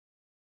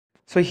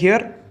So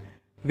here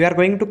we are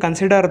going to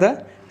consider the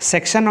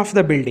section of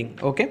the building.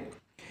 Okay,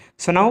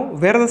 so now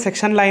where the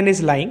section line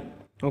is lying,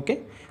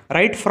 okay,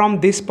 right from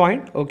this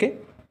point, okay,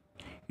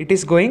 it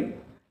is going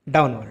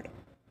downward.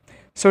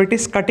 So it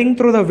is cutting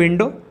through the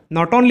window,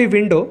 not only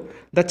window,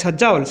 the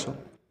chhajja also.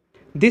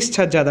 This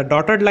chhajja, the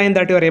dotted line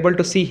that you are able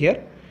to see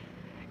here,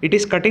 it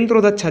is cutting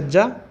through the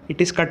chhajja,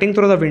 it is cutting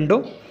through the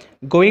window,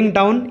 going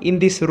down in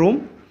this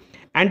room,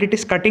 and it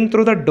is cutting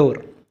through the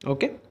door,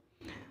 okay,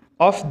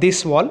 of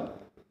this wall.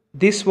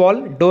 This wall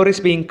door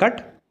is being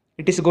cut,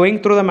 it is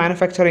going through the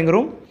manufacturing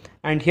room,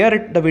 and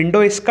here the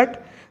window is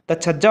cut, the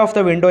chhajja of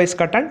the window is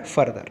cut, and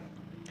further.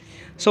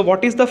 So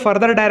what is the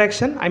further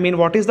direction? I mean,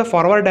 what is the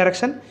forward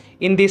direction?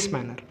 In this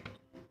manner.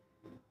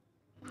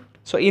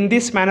 So in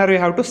this manner you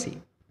have to see.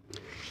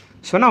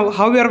 So now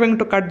how we are going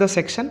to cut the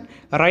section?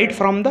 Right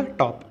from the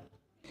top.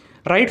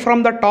 Right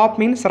from the top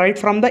means right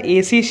from the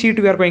AC sheet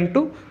we are going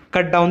to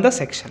cut down the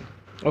section.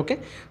 Okay.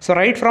 So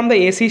right from the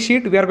AC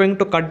sheet we are going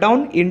to cut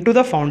down into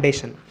the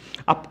foundation.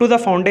 Up to the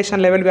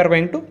foundation level we are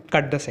going to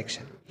cut the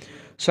section.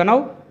 So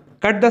now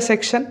cut the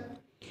section.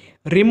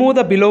 Remove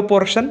the below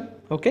portion.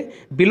 Okay,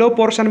 below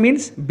portion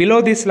means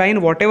below this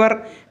line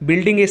whatever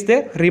building is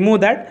there,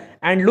 remove that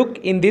and look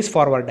in this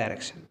forward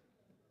direction.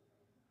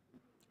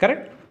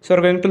 Correct? So we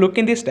are going to look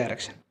in this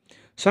direction.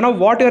 So now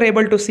what you are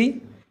able to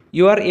see?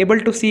 You are able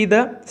to see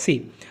the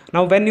C.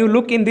 Now when you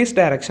look in this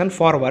direction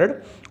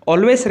forward,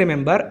 always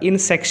remember in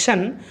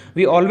section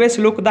we always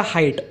look the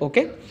height.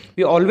 Okay,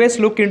 we always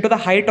look into the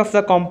height of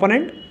the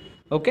component.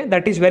 Okay,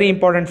 that is very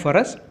important for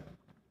us.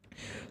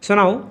 So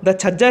now the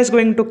chhajja is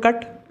going to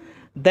cut.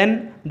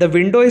 Then the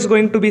window is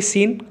going to be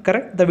seen,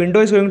 correct? The window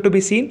is going to be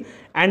seen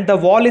and the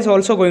wall is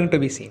also going to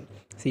be seen.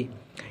 See,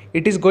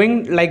 it is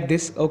going like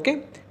this,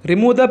 okay?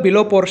 Remove the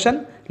below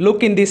portion,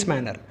 look in this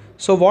manner.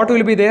 So what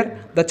will be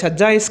there? The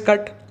chhajja is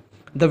cut,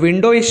 the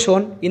window is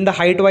shown in the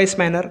height wise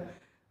manner.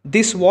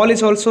 This wall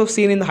is also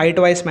seen in the height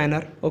wise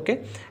manner,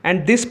 okay?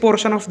 And this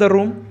portion of the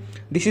room,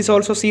 this is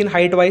also seen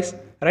height wise,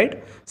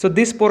 right? So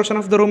this portion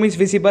of the room is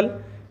visible.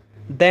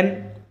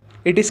 Then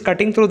it is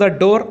cutting through the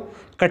door.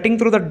 Cutting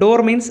through the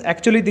door means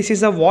actually this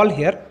is a wall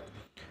here.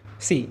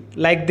 See,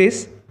 like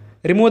this,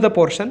 remove the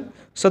portion.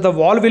 So the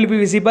wall will be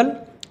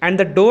visible and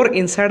the door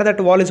inside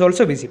that wall is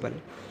also visible.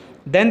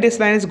 Then this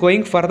line is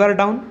going further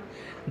down.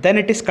 Then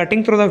it is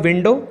cutting through the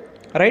window,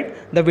 right?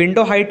 The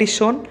window height is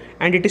shown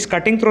and it is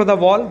cutting through the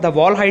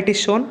wall height is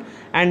shown,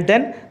 and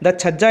then the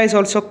chhajja is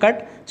also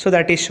cut, so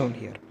that is shown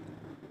here.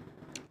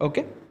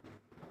 Okay.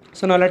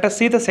 So now let us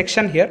see the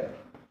section here.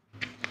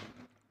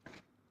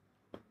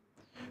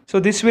 So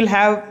this will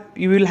have,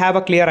 you will have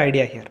a clear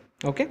idea here.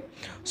 Okay.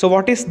 So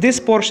what is this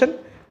portion?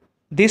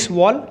 This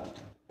wall.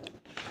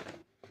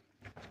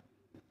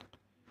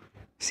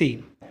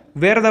 See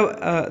where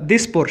the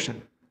this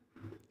portion,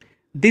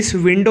 this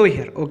window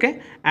here,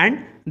 okay,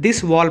 and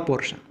this wall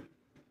portion,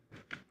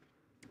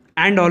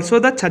 and also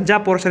the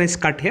chhajja portion is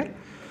cut here.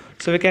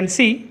 So we can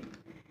see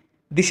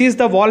this is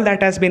the wall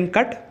that has been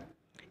cut.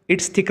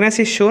 Its thickness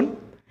is shown.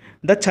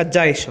 The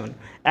chhajja is shown.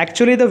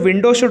 Actually the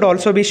window should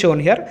also be shown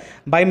here.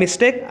 By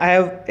mistake I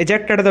have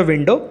ejected the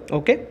window.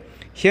 Okay,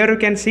 here you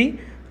can see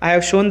I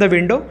have shown the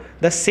window.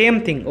 The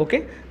same thing,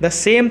 okay, the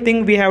same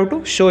thing we have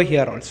to show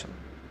here also.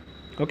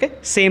 Okay,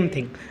 same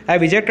thing. I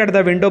have ejected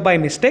the window by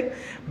mistake,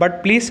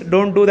 but please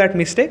don't do that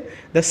mistake.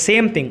 The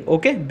same thing,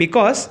 okay,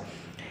 because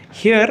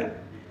here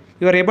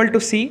you are able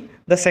to see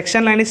the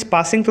section line is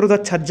passing through the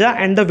chhajja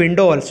and the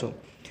window also.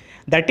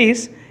 That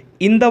is,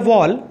 in the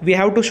wall we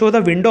have to show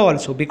the window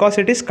also because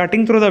it is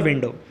cutting through the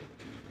window.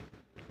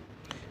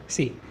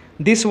 See,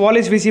 this wall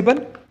is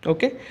visible,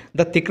 okay,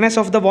 the thickness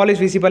of the wall is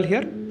visible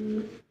here.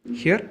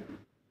 Here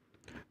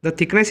the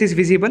thickness is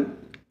visible,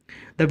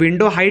 the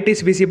window height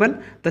is visible,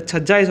 the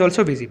chhajja is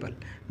also visible.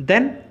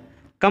 Then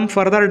come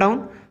further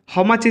down.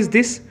 How much is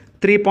this?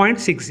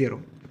 3.60.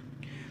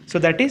 So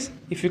that is,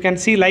 if you can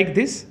see like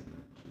this,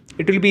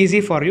 it will be easy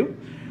for you.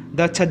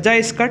 The chhajja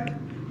is cut,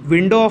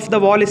 window of the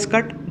wall is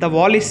cut, the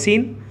wall is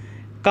seen.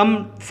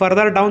 Come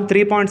further down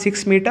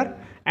 3.6 meter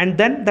and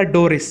then the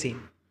door is seen.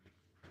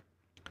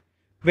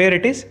 Where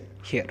it is?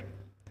 Here.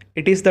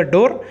 It is the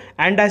door,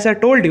 and as I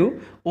told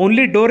you,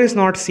 only door is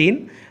not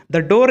seen.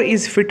 The door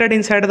is fitted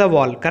inside the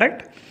wall,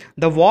 correct?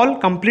 The wall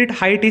complete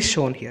height is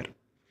shown here.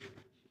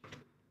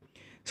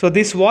 So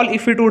this wall,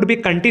 if it would be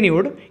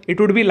continued, it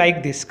would be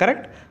like this,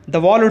 correct? The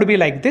wall would be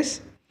like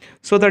this.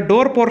 So the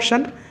door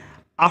portion,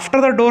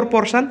 after the door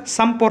portion,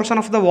 some portion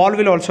of the wall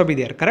will also be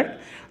there, correct?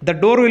 The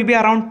door will be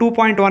around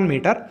 2.1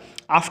 meter.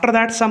 After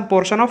that, some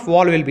portion of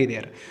wall will be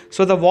there.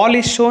 So the wall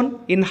is shown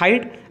in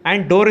height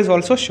and door is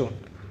also shown.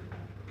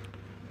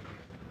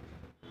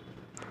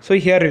 So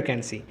here you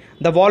can see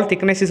the wall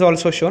thickness is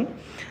also shown.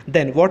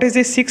 Then what is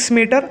this 6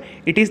 meter?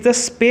 It is the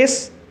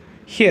space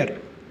here.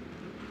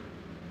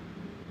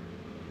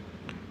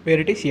 Where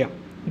it is here?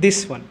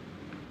 This one.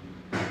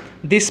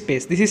 This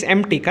space. This is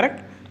empty,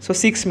 correct? So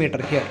 6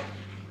 meter here.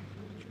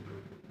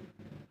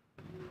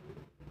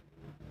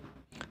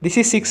 This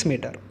is 6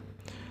 meter.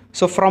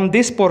 So from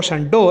this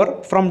portion,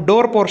 door, from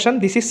door portion,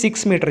 this is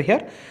 6 meter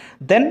here.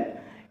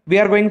 Then we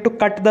are going to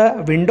cut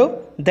the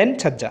window, then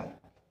chhajja.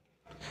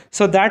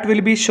 So that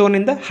will be shown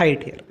in the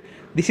height here.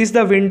 This is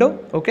the window,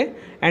 okay,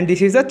 and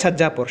this is the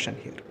chhajja portion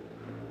here.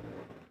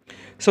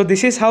 So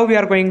this is how we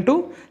are going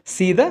to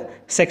see the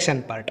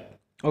section part,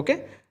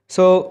 okay.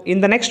 So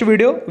in the next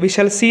video we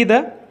shall see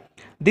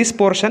this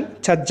portion,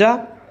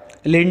 chhajja,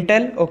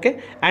 lintel,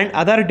 okay, and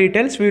other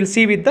details we will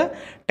see with the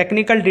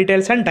technical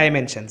details and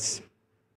dimensions.